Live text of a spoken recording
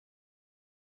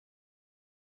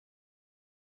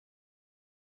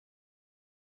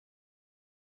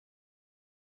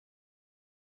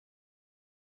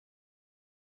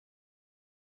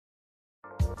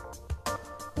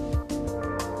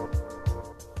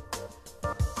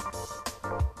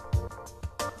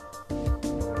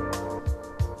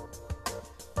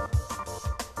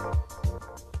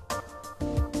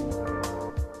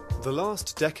The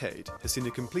last decade has seen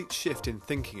a complete shift in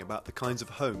thinking about the kinds of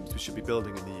homes we should be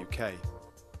building in the UK.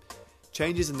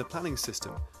 Changes in the planning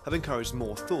system have encouraged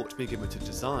more thought being given to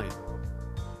design.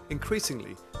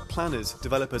 Increasingly, planners,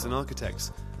 developers and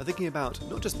architects are thinking about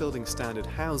not just building standard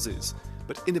houses,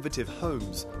 but innovative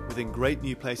homes within great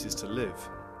new places to live.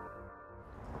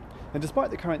 And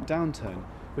despite the current downturn,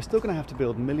 we're still going to have to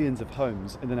build millions of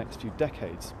homes in the next few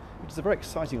decades, which is a very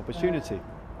exciting opportunity.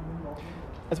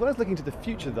 As well as looking to the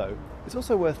future though, it's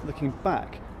also worth looking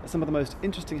back at some of the most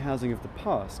interesting housing of the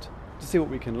past to see what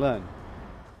we can learn.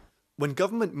 When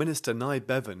Government Minister Nye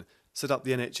Bevan set up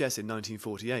the NHS in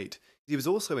 1948, he was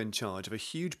also in charge of a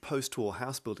huge post-war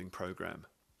house building programme.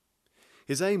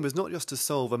 His aim was not just to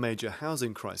solve a major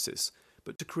housing crisis,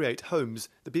 but to create homes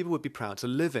that people would be proud to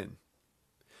live in.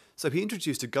 So he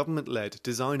introduced a government-led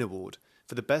design award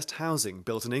for the best housing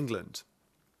built in England.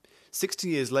 60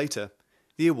 years later,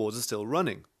 the awards are still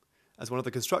running, as one of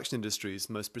the construction industry's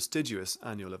most prestigious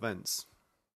annual events.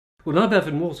 Well, Nye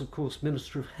Bevan was, of course,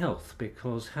 Minister of Health,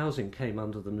 because housing came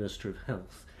under the Minister of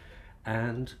Health,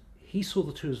 and he saw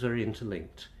the two as very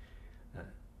interlinked.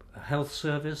 A health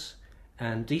service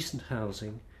and decent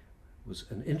housing was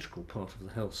an integral part of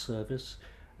the health service.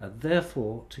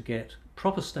 Therefore, to get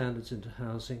proper standards into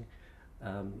housing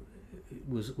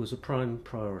was a prime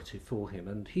priority for him,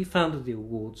 and he founded the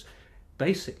awards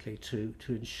basically to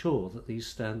ensure that these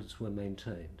standards were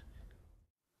maintained.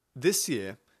 This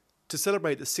year, to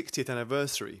celebrate the 60th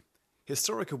anniversary,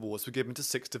 historic awards were given to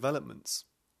 6 developments.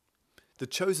 The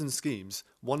chosen schemes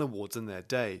won awards in their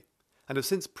day and have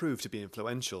since proved to be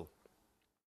influential.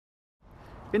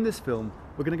 In this film,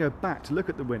 we're going to go back to look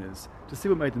at the winners to see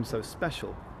what made them so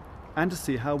special and to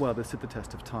see how well they stood the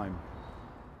test of time.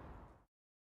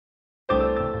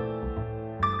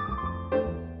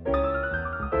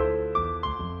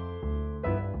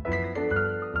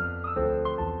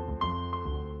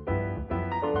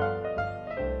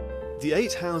 The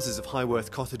 8 houses of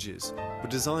Highworth cottages were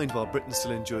designed while Britain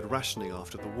still endured rationing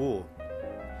after the war.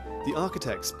 The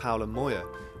architects Powell and Moyer,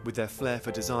 with their flair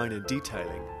for design and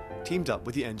detailing, teamed up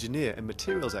with the engineer and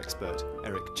materials expert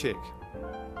Eric Chick.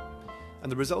 And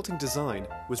the resulting design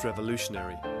was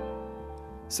revolutionary.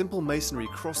 Simple masonry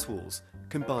cross walls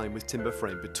combined with timber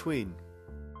frame between.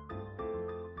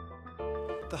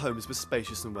 The homes were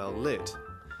spacious and well lit,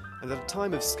 and at a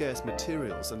time of scarce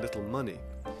materials and little money,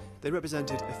 they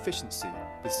represented efficiency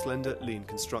with slender, lean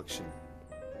construction.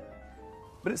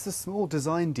 But it's the small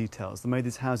design details that made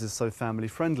these houses so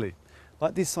family-friendly,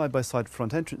 like these side-by-side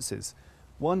front entrances,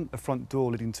 one a front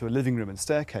door leading to a living room and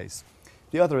staircase,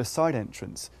 the other a side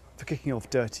entrance for kicking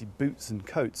off dirty boots and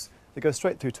coats that go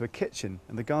straight through to a kitchen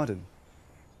and the garden.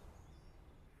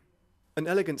 An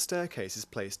elegant staircase is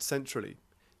placed centrally,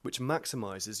 which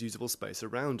maximises usable space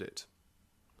around it.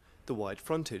 The wide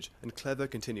frontage and clever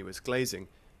continuous glazing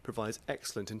provides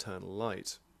excellent internal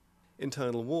light.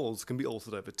 Internal walls can be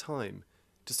altered over time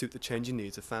to suit the changing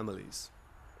needs of families.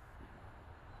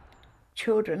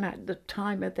 Children at the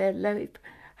time of their life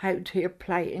out here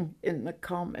playing in the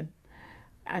common,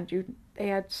 and they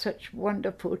had such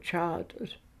wonderful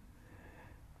childhood.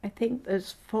 I think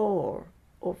there's 4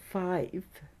 or 5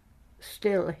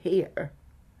 still here,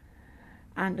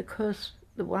 and of course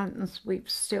the ones we've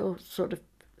still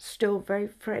very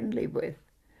friendly with,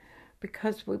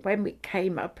 because when we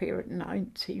came up here in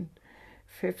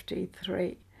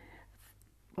 1953,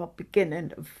 well,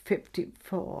 beginning of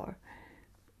 54,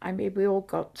 I mean, we all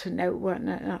got to know one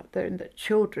another, and the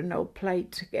children all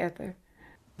played together.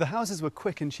 The houses were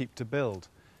quick and cheap to build,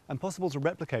 and possible to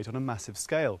replicate on a massive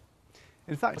scale.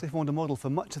 In fact, they formed a model for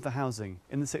much of the housing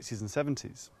in the 60s and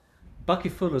 70s. Bucky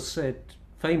Fuller said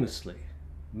famously,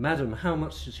 "Madam, how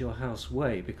much does your house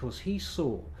weigh?" Because he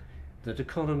saw that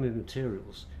economy of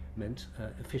materials meant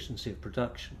efficiency of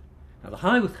production. Now, the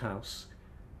Highworth house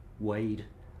weighed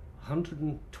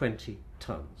 120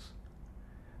 tonnes.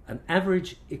 An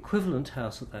average equivalent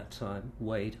house at that time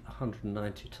weighed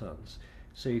 190 tonnes.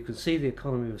 So you can see the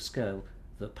economy of scale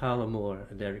that Powell and Moore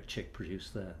and Eric Chick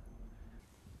produced there.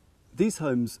 These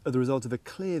homes are the result of a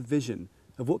clear vision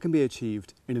of what can be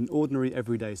achieved in an ordinary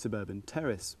everyday suburban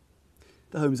terrace.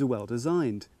 The homes are well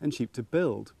designed and cheap to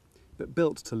build, but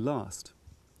built to last.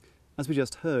 As we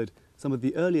just heard, some of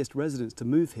the earliest residents to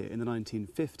move here in the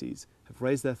 1950s have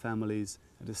raised their families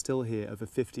and are still here over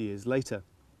 50 years later.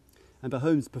 And the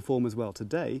homes perform as well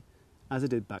today as it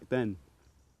did back then.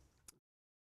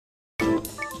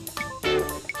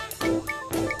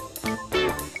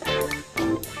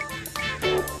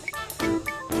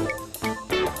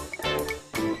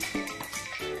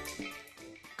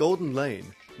 Golden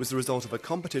Lane was the result of a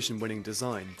competition-winning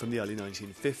design from the early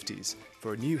 1950s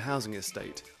for a new housing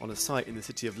estate on a site in the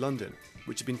City of London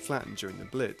which had been flattened during the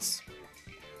Blitz.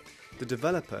 The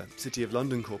developer, City of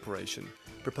London Corporation,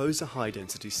 proposed a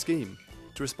high-density scheme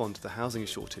to respond to the housing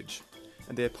shortage,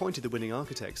 and they appointed the winning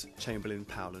architects Chamberlain,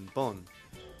 Powell and Bon.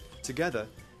 Together,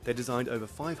 they designed over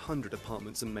 500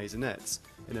 apartments and maisonettes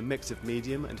in a mix of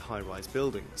medium and high-rise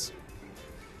buildings.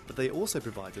 But they also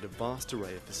provided a vast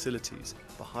array of facilities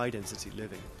for high-density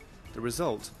living. The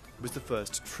result was the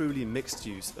first truly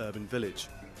mixed-use urban village,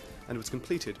 and was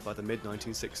completed by the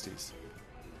mid-1960s.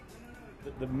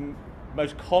 The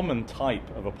most common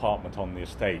type of apartment on the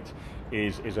estate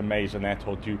is a maisonette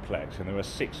or duplex, and there are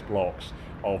 6 blocks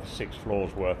of 6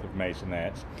 floors worth of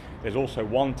maisonettes. There's also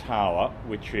one tower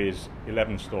which is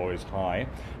 11 stories high,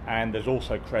 and there's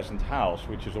also Crescent House,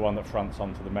 which is the one that fronts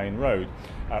onto the main road,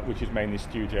 which is mainly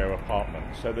studio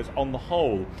apartments. So there's, on the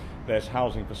whole, there's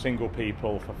housing for single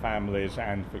people, for families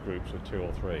and for groups of 2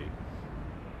 or 3.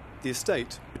 The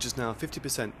estate, which is now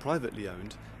 50% privately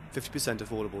owned, 50%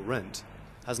 affordable rent,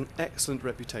 has an excellent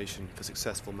reputation for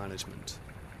successful management.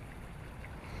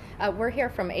 We're here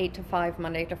from 8 to 5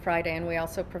 Monday to Friday, and we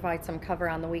also provide some cover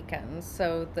on the weekends.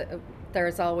 So there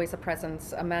is always a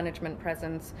presence, a management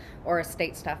presence or a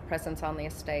estate staff presence on the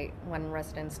estate when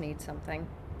residents need something.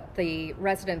 The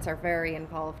residents are very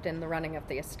involved in the running of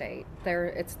the estate.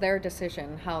 It's their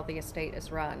decision how the estate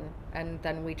is run, and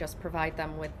then we just provide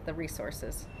them with the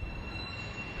resources.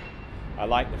 I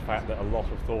like the fact that a lot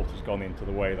of thought has gone into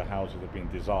the way the houses have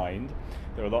been designed.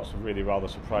 There are lots of really rather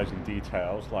surprising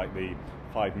details, like the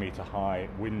 5-metre high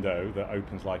window that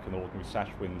opens like an ordinary sash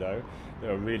window.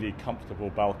 There are really comfortable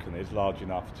balconies, large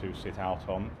enough to sit out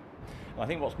on. And I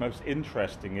think what's most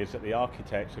interesting is that the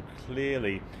architects have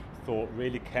clearly thought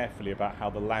really carefully about how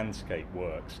the landscape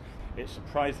works. It's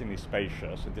surprisingly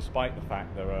spacious, and despite the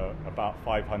fact there are about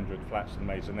 500 flats and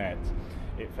maisonettes,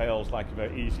 it feels like a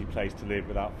very easy place to live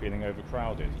without feeling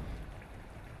overcrowded.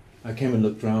 I came and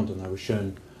looked round, and I was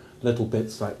shown little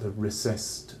bits like the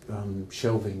recessed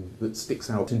shelving that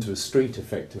sticks out into a street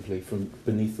effectively from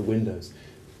beneath the windows.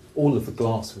 All of the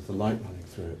glass with the light running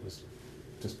through it was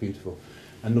just beautiful.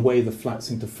 And the way the flats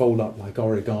seem to fold up like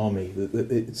origami,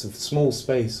 it's a small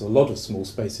space, or a lot of small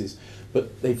spaces,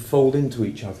 but they fold into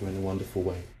each other in a wonderful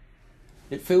way.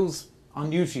 It feels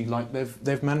unusually like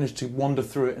they've managed to wander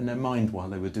through it in their mind while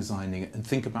they were designing it and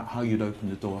think about how you'd open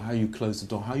the door, how you close the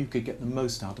door, how you could get the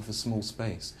most out of a small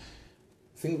space.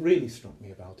 The thing that really struck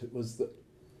me about it was that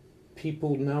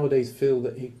people nowadays feel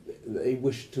that they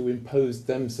wish to impose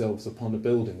themselves upon a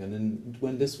building, and then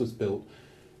when this was built,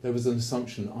 there was an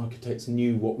assumption that architects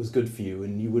knew what was good for you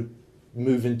and you would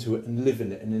move into it and live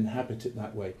in it and inhabit it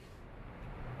that way.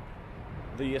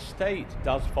 The estate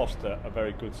does foster a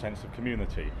very good sense of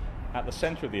community. At the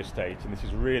centre of the estate, and this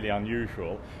is really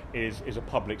unusual, is a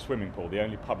public swimming pool, the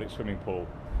only public swimming pool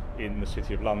in the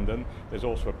City of London. There's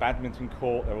also a badminton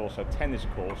court, there are also tennis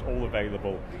courts, all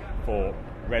available for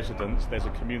residents. There's a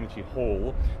community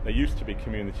hall, there used to be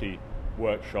community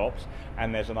workshops,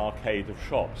 and there's an arcade of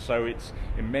shops. So it's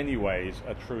in many ways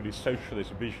a truly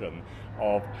socialist vision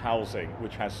of housing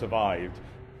which has survived.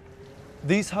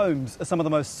 These homes are some of the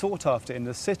most sought after in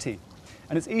the city,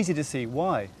 and it's easy to see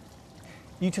why.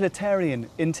 Utilitarian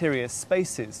interior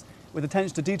spaces with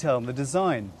attention to detail in the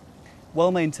design,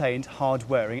 well-maintained,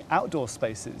 hard-wearing outdoor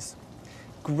spaces,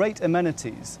 great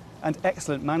amenities and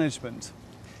excellent management,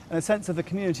 and a sense of the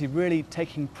community really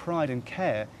taking pride and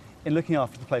care in looking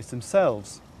after the place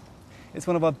themselves. It's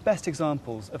one of our best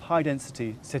examples of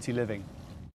high-density city living.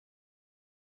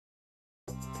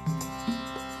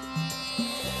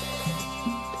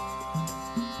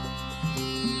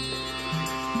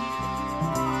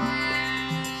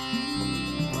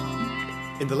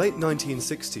 In the late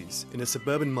 1960s, in a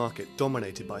suburban market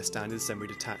dominated by standard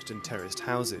semi-detached and terraced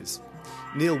houses,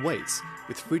 Neil Waite's,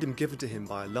 with freedom given to him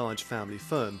by a large family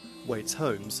firm, Waite's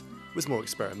Homes, was more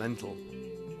experimental.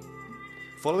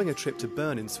 Following a trip to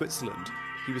Bern in Switzerland,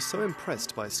 he was so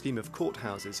impressed by a scheme of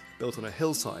courthouses built on a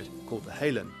hillside called the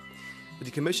Halen that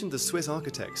he commissioned the Swiss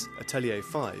architects Atelier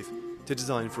 5 to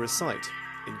design for a site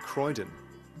in Croydon.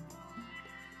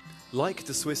 Like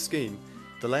the Swiss scheme,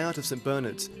 the layout of St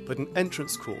Bernard's put an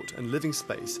entrance court and living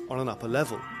space on an upper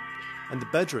level, and the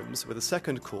bedrooms with a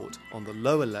second court on the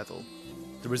lower level.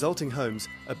 The resulting homes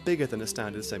are bigger than a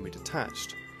standard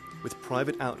semi-detached, with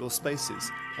private outdoor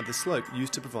spaces and the slope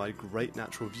used to provide great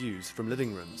natural views from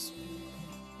living rooms.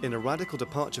 In a radical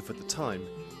departure for the time,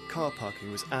 car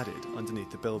parking was added underneath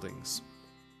the buildings.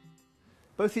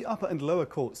 Both the upper and lower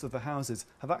courts of the houses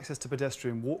have access to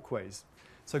pedestrian walkways,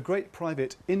 So great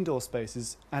private indoor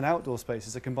spaces and outdoor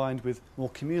spaces are combined with more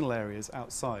communal areas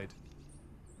outside.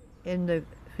 In the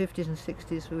 50s and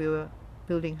 60s we were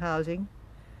building housing,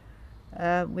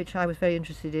 which I was very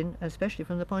interested in, especially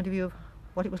from the point of view of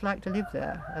what it was like to live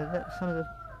there. That's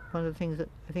one of the things that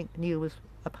I think Neil was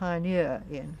a pioneer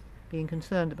in, being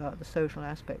concerned about the social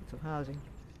aspects of housing.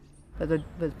 But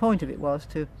the point of it was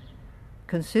to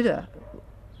consider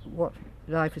what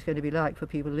life is going to be like for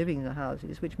people living in the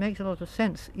houses, which makes a lot of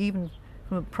sense even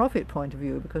from a profit point of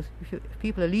view, because if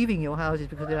people are leaving your houses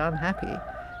because they're unhappy,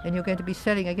 then you're going to be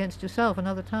selling against yourself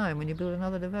another time when you build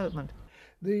another development.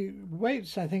 The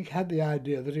Waits, I think, had the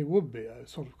idea that it would be a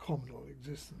sort of communal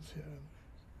existence here.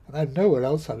 And I've nowhere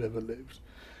else I've ever lived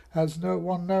has no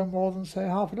more than, say,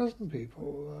 half a dozen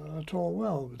people at all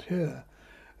well. But here,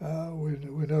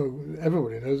 we know,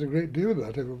 everybody knows a great deal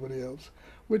about everybody else,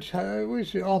 which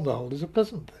on the whole is a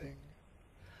pleasant thing.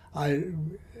 I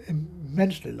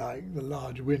immensely like the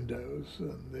large windows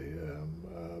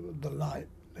and the light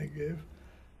they give.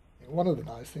 One of the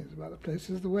nice things about the place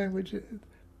is the way in which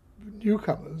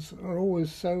newcomers are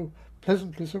always so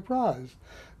pleasantly surprised.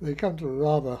 They come to a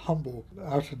rather humble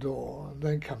outer door and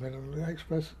then come in and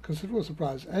express considerable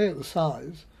surprise, A, at the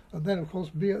size, and then, of course,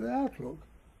 B, at the outlook.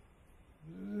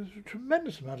 There's a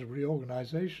tremendous amount of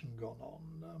reorganisation gone on.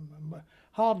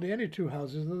 Hardly any two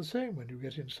houses are the same when you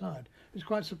get inside. It's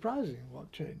quite surprising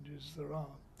what changes there are.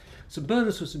 St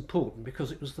Bernard's was important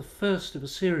because it was the first of a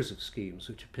series of schemes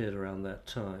which appeared around that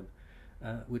time,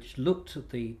 which looked at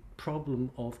the problem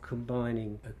of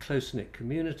combining a close-knit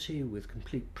community with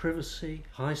complete privacy,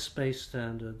 high space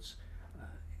standards,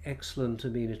 excellent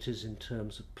amenities in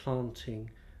terms of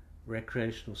planting,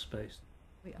 recreational space.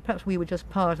 Perhaps we were just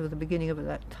part of the beginning of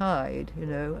that tide,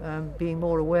 being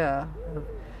more aware of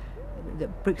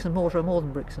that bricks and mortar are more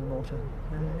than bricks and mortar.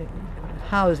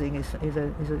 Housing is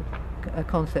a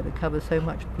concept that covers so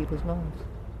much of people's lives.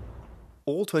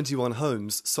 All 21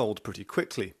 homes sold pretty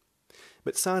quickly,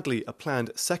 but sadly a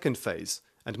planned second phase,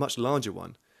 and much larger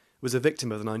one, was a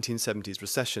victim of the 1970s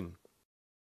recession.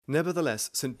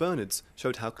 Nevertheless, St Bernard's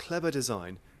showed how clever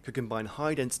design could combine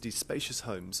high-density spacious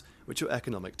homes which are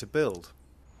economic to build.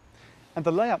 And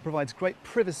the layout provides great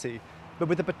privacy, but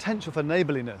with the potential for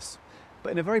neighbourliness,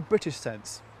 but in a very British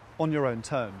sense, on your own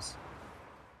terms.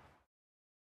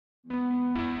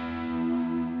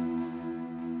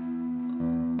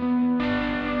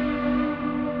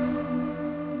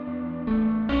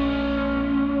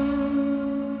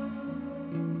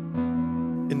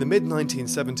 In the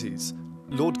mid-1970s,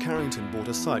 Lord Carrington bought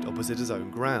a site opposite his own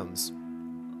grounds.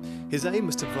 His aim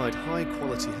was to provide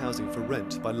high-quality housing for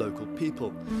rent by local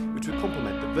people, which would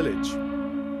complement the village.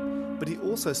 But he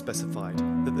also specified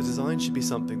that the design should be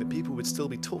something that people would still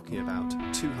be talking about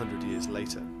 200 years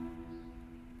later.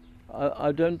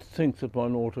 I don't think that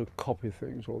one ought to copy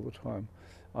things all the time.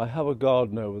 I have a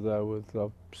garden over there with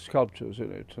sculptures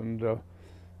in it, and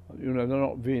they're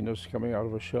not Venus coming out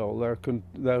of a shell.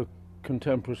 They're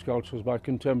contemporary sculptures by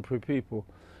contemporary people.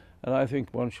 And I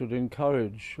think one should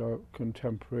encourage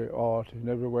contemporary art in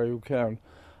every way you can.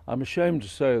 I'm ashamed to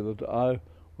say that I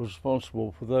was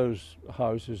responsible for those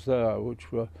houses there,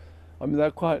 which were, they're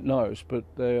quite nice, but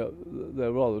they're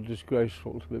rather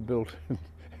disgraceful to be built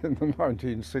in the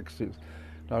 1960s.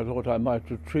 And I thought I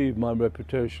might retrieve my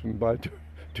reputation by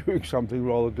doing something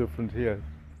rather different here.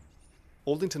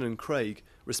 Aldington and Craig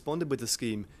responded with a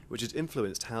scheme which has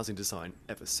influenced housing design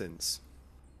ever since.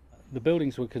 The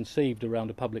buildings were conceived around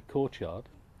a public courtyard.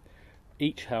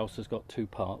 Each house has got two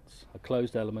parts, a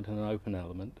closed element and an open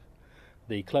element.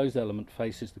 The closed element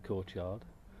faces the courtyard,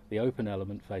 the open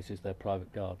element faces their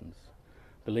private gardens.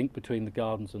 The link between the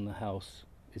gardens and the house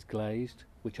is glazed,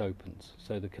 which opens,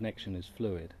 so the connection is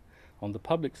fluid. On the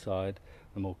public side,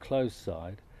 the more closed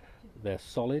side, they're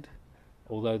solid,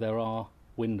 although there are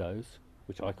windows,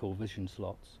 which I call vision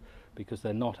slots, because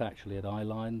they're not actually at eye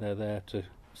line, they're there to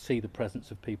see the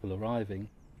presence of people arriving.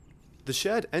 The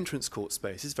shared entrance court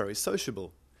space is very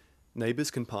sociable. Neighbours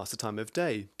can pass the time of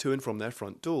day to and from their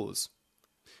front doors.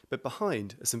 But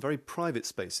behind are some very private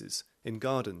spaces in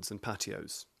gardens and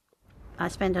patios. I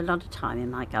spend a lot of time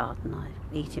in my garden. I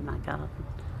eat in my garden,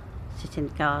 sit in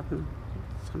the garden.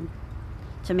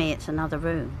 To me it's another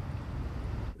room.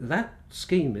 That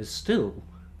scheme is still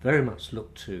very much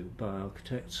looked to by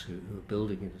architects who are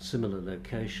building in a similar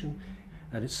location.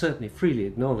 And it's certainly freely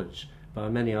acknowledged by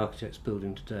many architects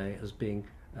building today as being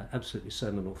absolutely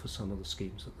seminal for some of the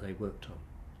schemes that they worked on.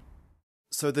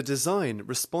 So the design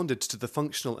responded to the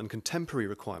functional and contemporary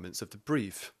requirements of the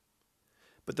brief.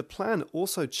 But the plan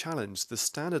also challenged the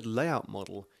standard layout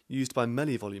model used by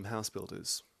many volume house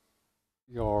builders.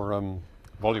 Your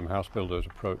volume house builders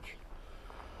approach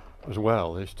as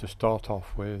well is to start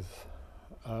off with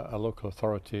a local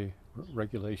authority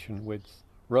regulation width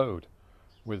road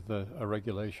with a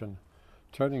regulation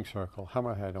turning circle,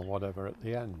 hammerhead or whatever at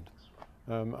the end.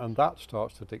 And that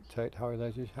starts to dictate how he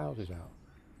lays his houses out.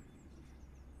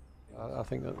 I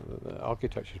think that the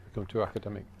architecture has become too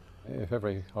academic. If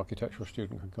every architectural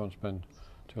student could go and spend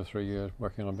 2 or 3 years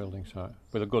working on a building site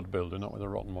with a good builder, not with a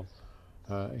rotten one,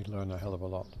 he'd learn a hell of a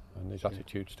lot. And his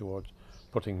attitudes towards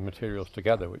putting materials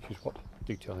together, which is what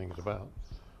detailing is about,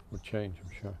 would change,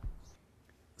 I'm sure.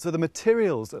 So the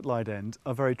materials at Lyde End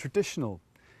are very traditional: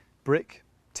 brick,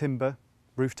 timber,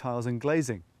 roof tiles and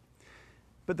glazing.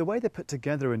 But the way they're put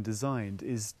together and designed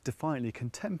is defiantly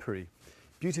contemporary,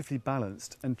 beautifully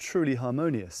balanced and truly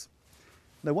harmonious.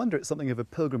 No wonder it's something of a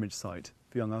pilgrimage site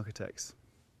for young architects.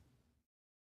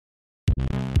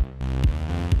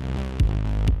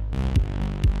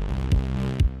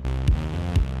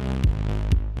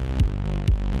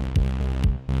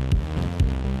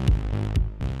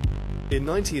 In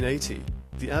 1980,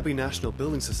 the Abbey National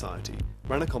Building Society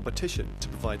ran a competition to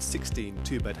provide 16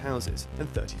 two-bed houses and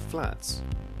 30 flats.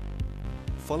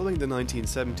 Following the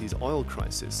 1970s oil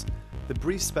crisis, the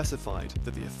brief specified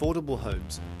that the affordable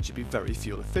homes should be very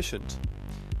fuel efficient,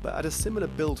 but at a similar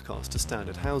build cost to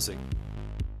standard housing.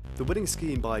 The winning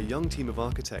scheme by a young team of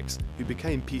architects who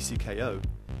became PCKO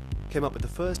came up with the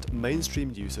first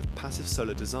mainstream use of passive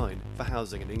solar design for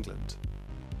housing in England.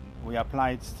 We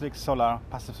applied strict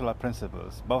passive solar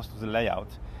principles, both to the layout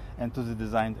and to the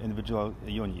designed individual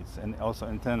units, and also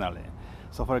internally.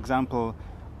 So, for example,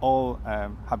 all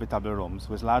habitable rooms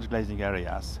with large glazing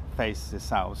areas face the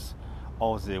south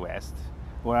or the west,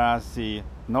 whereas the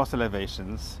north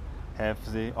elevations have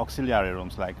the auxiliary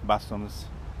rooms like bathrooms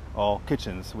or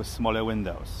kitchens with smaller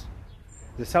windows.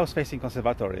 The south-facing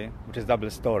conservatory, which is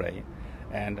double-story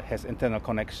and has internal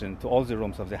connection to all the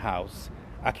rooms of the house,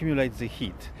 accumulates the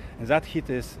heat, and that heat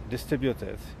is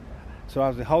distributed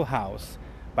throughout the whole house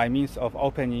by means of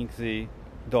opening the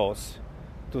doors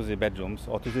to the bedrooms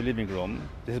or to the living room.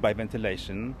 This is by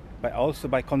ventilation, but also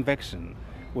by convection.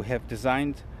 We have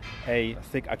designed a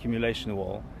thick accumulation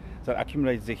wall that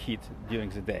accumulates the heat during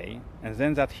the day, and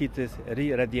then that heat is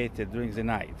re-radiated during the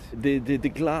night. The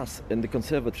glass and the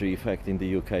conservatory effect in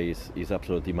the UK is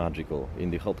absolutely magical.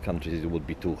 In the hot countries it would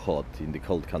be too hot, in the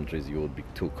cold countries it would be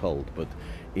too cold, but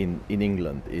in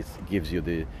England it gives you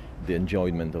the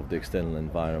enjoyment of the external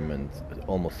environment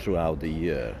almost throughout the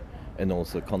year, and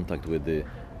also contact with the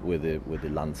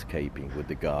landscaping, with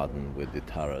the garden, with the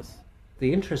terrace.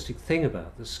 The interesting thing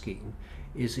about the scheme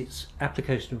is its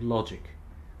application of logic.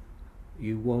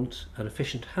 You want an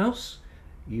efficient house,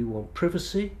 you want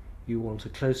privacy, you want a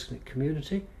close-knit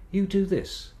community, you do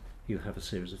this. You have a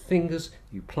series of fingers,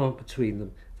 you plant between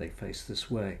them, they face this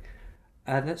way.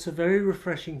 And that's a very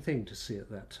refreshing thing to see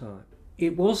at that time.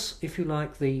 It was, if you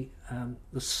like, the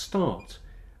start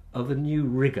of a new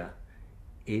rigour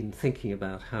in thinking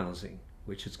about housing,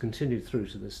 which has continued through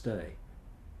to this day.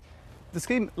 The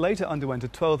scheme later underwent a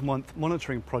 12-month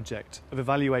monitoring project of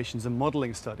evaluations and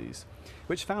modelling studies,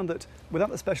 which found that without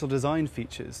the special design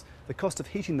features, the cost of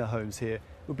heating the homes here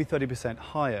would be 30%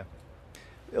 higher.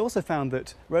 It also found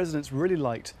that residents really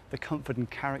liked the comfort and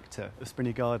character of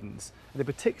Springy Gardens, and they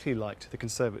particularly liked the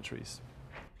conservatories.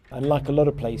 And like a lot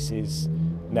of places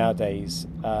nowadays,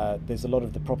 there's a lot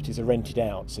of the properties are rented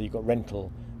out, so you've got rental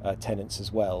tenants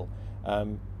as well.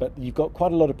 But you've got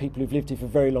quite a lot of people who've lived here for a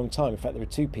very long time. In fact, there are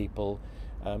 2 people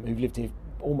who've lived here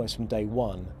almost from day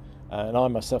one. And I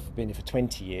myself have been here for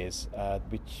 20 years,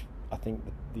 which I think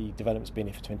the development's been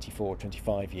here for 24 or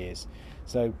 25 years.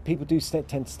 So people do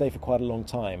tend to stay for quite a long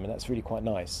time, and that's really quite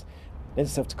nice. It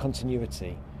lends itself to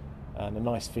continuity and a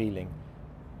nice feeling.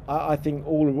 I think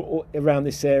all around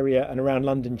this area and around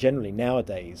London generally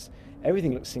nowadays,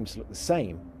 everything seems to look the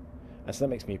same. And so that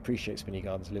makes me appreciate Springy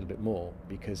Gardens a little bit more,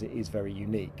 because it is very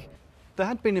unique. There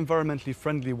had been environmentally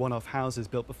friendly one-off houses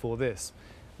built before this,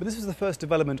 but this was the first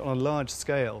development on a large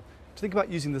scale to think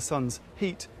about using the sun's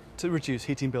heat to reduce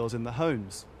heating bills in the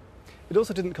homes. It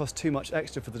also didn't cost too much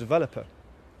extra for the developer.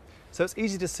 So it's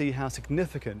easy to see how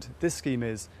significant this scheme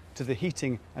is to the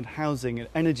heating and housing and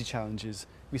energy challenges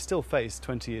we still face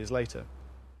 20 years later.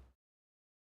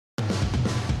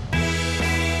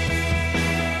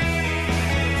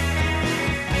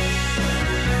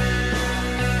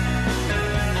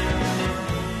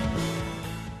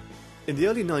 In the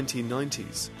early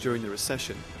 1990s, during the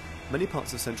recession, many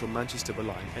parts of central Manchester were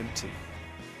lying empty.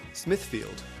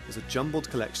 Smithfield was a jumbled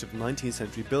collection of 19th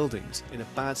century buildings in a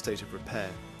bad state of repair.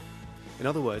 In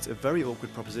other words, a very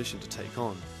awkward proposition to take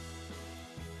on.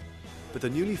 But the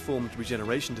newly formed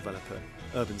regeneration developer,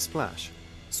 Urban Splash,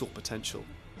 saw potential.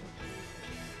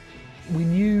 We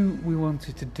knew we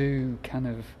wanted to do kind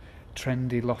of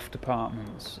trendy loft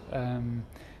apartments.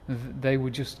 They were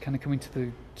just kind of coming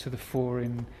to the fore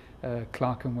in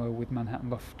Clerkenwell with Manhattan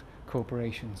Loft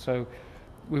Corporation. So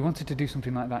we wanted to do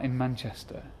something like that in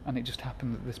Manchester, and it just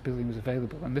happened that this building was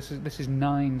available. And this is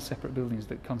 9 separate buildings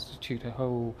that constitute a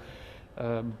whole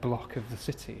block of the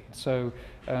city. So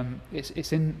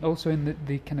it's also in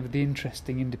the kind of the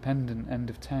interesting independent end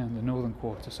of town, the northern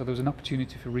quarter. So there was an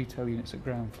opportunity for retail units at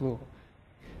ground floor.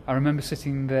 I remember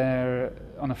sitting there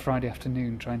on a Friday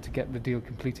afternoon trying to get the deal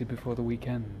completed before the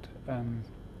weekend,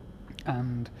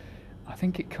 and I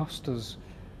think it cost us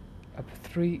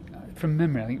from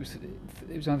memory, I think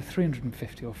it was either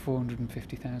 350 or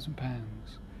 450,000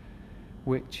 pounds,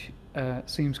 which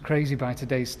seems crazy by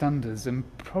today's standards, and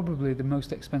probably the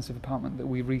most expensive apartment that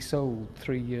we resold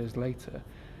 3 years later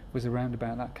was around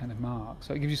about that kind of mark.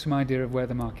 So it gives you some idea of where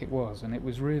the market was, and it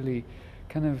was really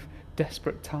kind of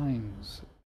desperate times.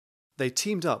 They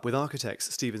teamed up with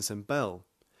architects Stevenson Bell,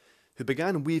 who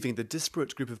began weaving the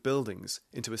disparate group of buildings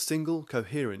into a single,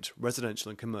 coherent residential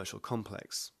and commercial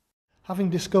complex. Having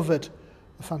discovered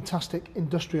the fantastic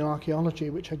industrial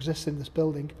archaeology which exists in this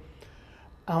building,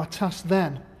 our task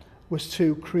then was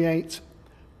to create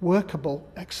workable,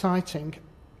 exciting,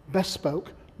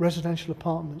 bespoke residential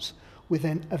apartments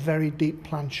within a very deep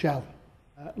planned shell.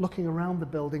 Looking around the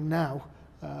building now,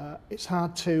 it's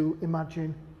hard to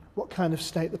imagine what kind of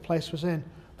state the place was in.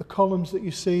 The columns that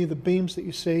you see, the beams that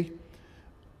you see,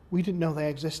 we didn't know they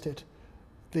existed.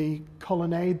 The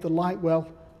colonnade, the light well,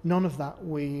 none of that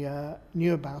we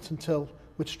knew about until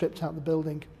we'd stripped out the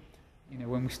building. You know,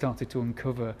 when we started to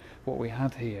uncover what we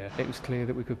had here, it was clear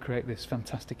that we could create this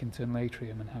fantastic internal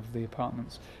atrium and have the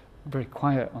apartments very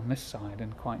quiet on this side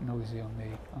and quite noisy on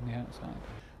the outside.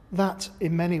 That,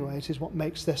 in many ways, is what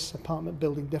makes this apartment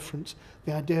building different.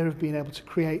 The idea of being able to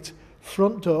create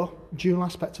front door, dual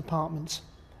aspect apartments,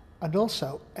 and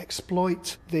also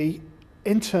exploit the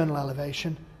internal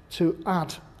elevation to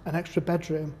add an extra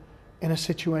bedroom in a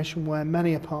situation where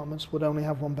many apartments would only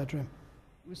have 1 bedroom.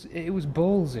 It was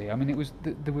ballsy. I mean,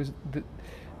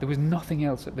 there was nothing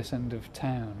else at this end of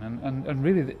town, and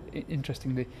really,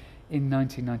 interestingly, in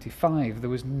 1995 there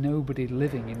was nobody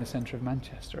living in the centre of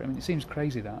Manchester. I mean, it seems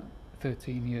crazy that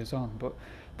 13 years on, but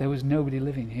there was nobody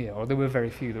living here, or there were very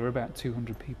few. There were about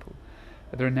 200 people.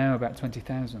 There are now about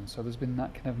 20,000, so there's been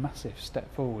that kind of massive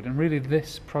step forward, and really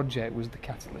this project was the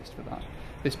catalyst for that.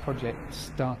 This project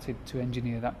started to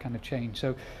engineer that kind of change.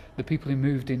 So the people who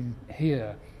moved in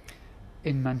here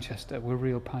in Manchester were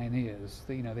real pioneers.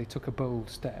 You know, they took a bold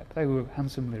step. They were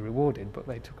handsomely rewarded, but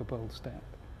they took a bold step.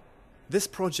 This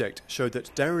project showed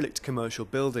that derelict commercial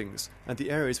buildings and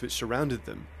the areas which surrounded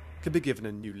them could be given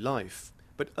a new life,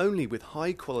 but only with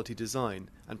high-quality design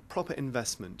and proper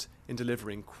investment in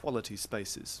delivering quality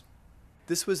spaces.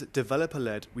 This was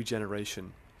developer-led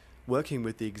regeneration, working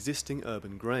with the existing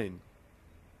urban grain.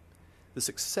 The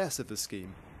success of the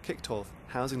scheme kicked off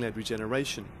housing-led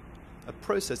regeneration, a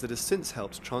process that has since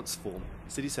helped transform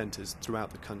city centres throughout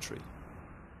the country.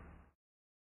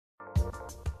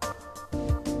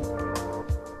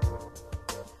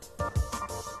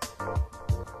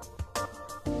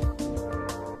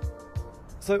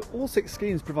 So all 6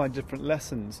 schemes provide different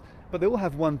lessons, but they all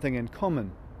have one thing in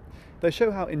common. They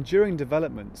show how enduring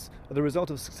developments are the result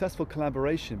of successful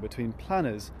collaboration between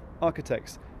planners,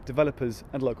 architects, developers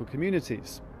and local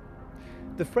communities.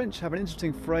 The French have an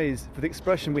interesting phrase for the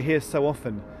expression we hear so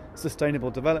often,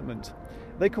 sustainable development.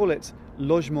 They call it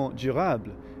logement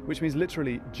durable, which means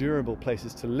literally durable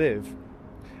places to live.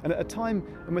 And at a time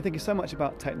when we're thinking so much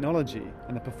about technology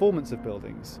and the performance of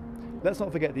buildings, let's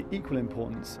not forget the equal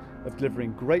importance of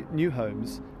delivering great new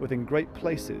homes within great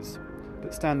places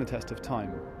that stand the test of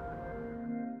time.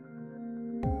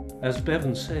 As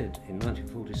Bevan said in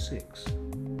 1946,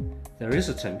 there is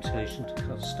a temptation to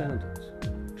cut standards,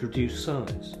 to reduce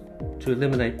size, to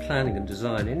eliminate planning and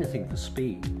design, anything for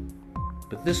speed.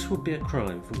 But this would be a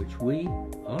crime for which we,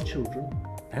 our children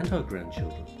and our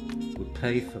grandchildren would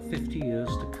pay for 50 years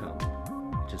to come.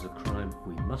 It is a crime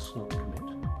we must not commit.